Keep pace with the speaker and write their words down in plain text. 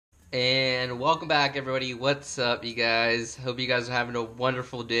And welcome back, everybody. What's up, you guys? Hope you guys are having a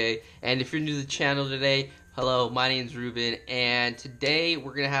wonderful day. And if you're new to the channel today, hello, my name's Ruben, and today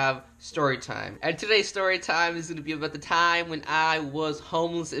we're gonna have story time. And today's story time is gonna be about the time when I was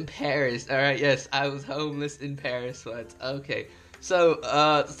homeless in Paris. All right, yes, I was homeless in Paris once. Okay, so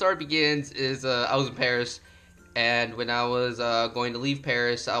the story begins is I was in Paris, and when I was going to leave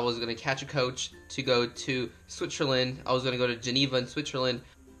Paris, I was gonna catch a coach to go to Switzerland. I was gonna go to Geneva in Switzerland,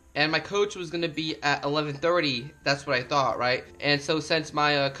 and my coach was going to be at 11:30. That's what I thought, right? And so since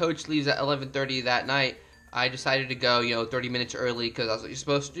my coach leaves at 11:30 that night, I decided to go, 30 minutes early because that's what you're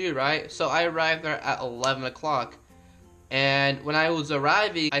supposed to do, right? So I arrived there at 11 o'clock. And when I was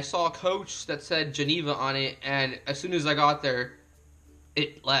arriving, I saw a coach that said Geneva on it, and as soon as I got there,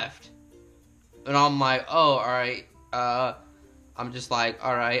 it left. And I'm like, oh, alright. I'm just like,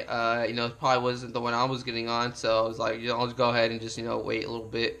 alright, it probably wasn't the one I was getting on, so I was like, I'll just go ahead and just, wait a little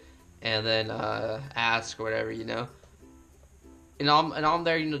bit, and then, ask or whatever, And I'm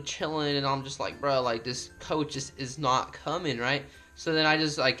there, chilling, and I'm just like, bro, like, this coach just is not coming, right? So then I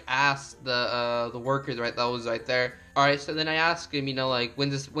just, like, asked the worker, right, that was right there. Alright, so then I asked him, like,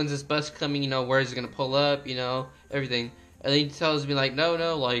 when's this bus coming, where is it gonna pull up, everything. And then he tells me, like,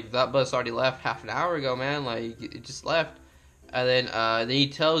 no, like, that bus already left half an hour ago, man, like, it just left. And then he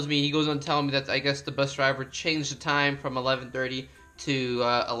tells me, he goes on telling me that I guess the bus driver changed the time from 11:30 to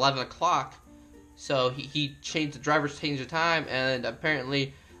 11 o'clock. So he changed, the driver changed the time, and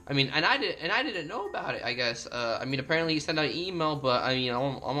apparently, and I didn't know about it, I guess. Apparently he sent out an email, but I'm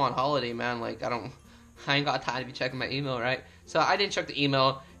on holiday, man. Like, I ain't got time to be checking my email, right? So I didn't check the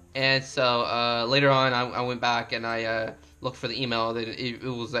email, and so later on I went back and I looked for the email. That it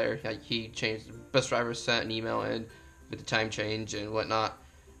was there. Like, he changed, the bus driver sent an email and with the time change and whatnot.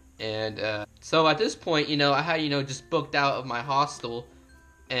 And so at this point, I had, just booked out of my hostel,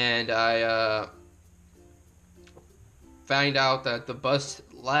 and I found out that the bus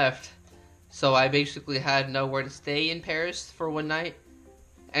left, so I basically had nowhere to stay in Paris for one night.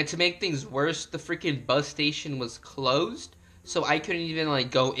 And to make things worse, the freaking bus station was closed, so I couldn't even,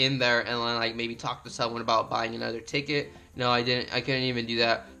 like, go in there and, like, maybe talk to someone about buying another ticket. No, I couldn't even do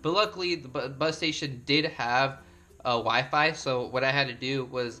that. But luckily, the bus station did have Wi-Fi, so what I had to do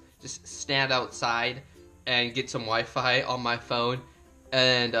was just stand outside and get some Wi-Fi on my phone,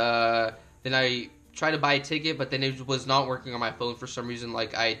 and then I tried to buy a ticket, but then it was not working on my phone for some reason.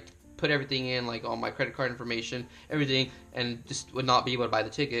 Like, I put everything in, like, all my credit card information, everything, and just would not be able to buy the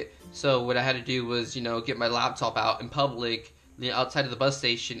ticket. So what I had to do was, get my laptop out in public, outside of the bus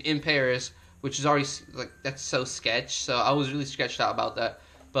station in Paris, which is already, like, that's so sketch. So I was really sketched out about that,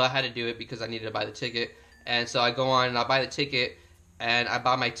 but I had to do it because I needed to buy the ticket. And so I go on and I buy the ticket, and I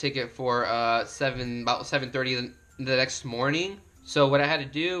buy my ticket for about 7:30 the next morning. So what I had to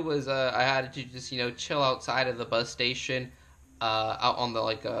do was I had to just chill outside of the bus station, out on the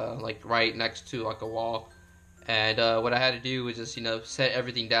like right next to like a wall. And what I had to do was just set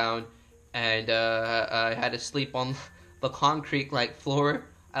everything down, and I had to sleep on the concrete like floor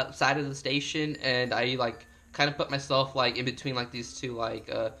outside of the station, and I like kind of put myself like in between like these two like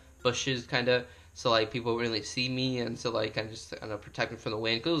bushes kind of, so like people wouldn't really see me, and so like I just protect me from the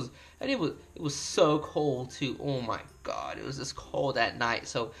wind. It was so cold too. Oh my god, it was just cold at night.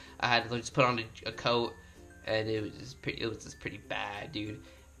 So I had to just put on a coat, and it was just pretty bad, dude.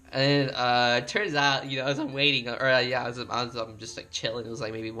 And it turns out, as I'm waiting, or I'm just like chilling. It was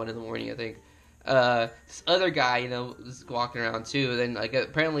like maybe 1 in the morning, I think. This other guy, was walking around too. Then like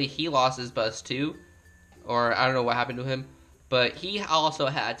apparently he lost his bus too, or I don't know what happened to him. But he also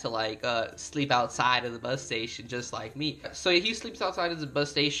had to like sleep outside of the bus station just like me. So he sleeps outside of the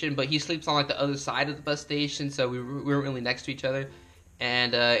bus station, but he sleeps on like the other side of the bus station, so we weren't really next to each other.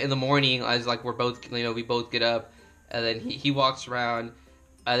 And in the morning, I was like, we both get up, and then he walks around,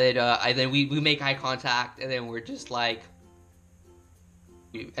 and then we make eye contact, and then we're just like,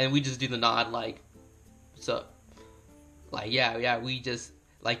 and we just do the nod like, what's up? Like, we just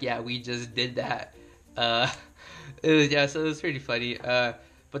did that. So it was pretty funny.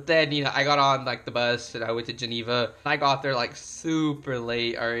 But then, I got on like the bus and I went to Geneva. I got there like super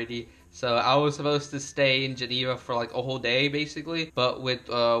late already. So I was supposed to stay in Geneva for like a whole day basically. But with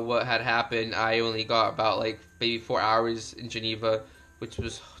what had happened, I only got about like maybe 4 hours in Geneva, which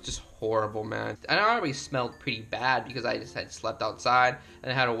was just horrible, man. And I already smelled pretty bad because I just had slept outside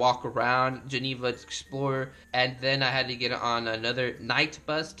and I had to walk around Geneva to explore. And then I had to get on another night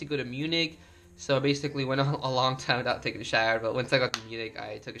bus to go to Munich. So I basically went a long time without taking a shower, but once I got to Munich,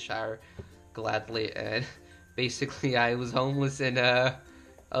 I took a shower gladly, and basically I was homeless in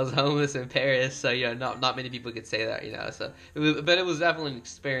I was homeless in Paris, so not many people could say that, So, but it was definitely an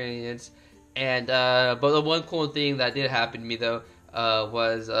experience. And but the one cool thing that did happen to me though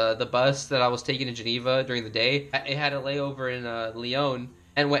was the bus that I was taking to Geneva during the day. It had a layover in Lyon,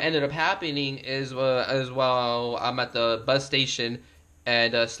 and what ended up happening is as well I'm at the bus station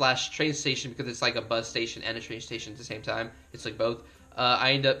and slash train station because it's like a bus station and a train station at the same time. It's like both.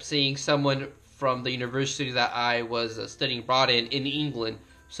 I end up seeing someone from the university that I was studying abroad in England.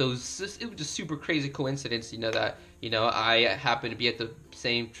 So it was just super crazy coincidence, that I happen to be at the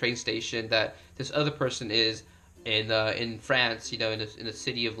same train station that this other person is in France, in the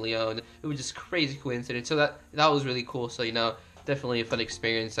city of Lyon. It was just crazy coincidence. So that was really cool. So definitely a fun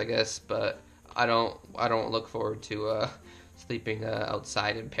experience, I guess. But I don't look forward to sleeping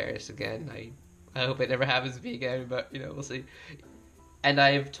outside in Paris again. I hope it never happens to me again. But we'll see. And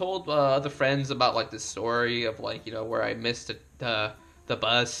I've told other friends about like the story of like where I missed the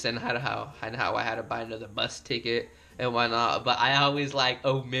bus and how I had to buy another bus ticket and whatnot. But I always like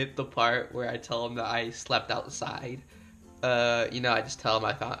omit the part where I tell them that I slept outside. I just tell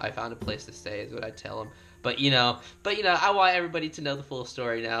them I found a place to stay is what I tell them. But I want everybody to know the full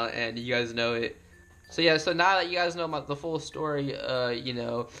story now, and you guys know it. So yeah, so now that you guys know about the full story, I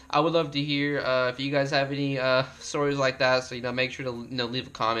would love to hear if you guys have any stories like that. So make sure to leave a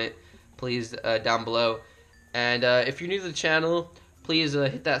comment, please, down below. And if you're new to the channel, please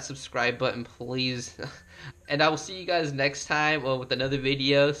hit that subscribe button, please. And I will see you guys next time with another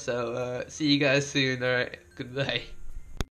video. So see you guys soon. All right, goodbye.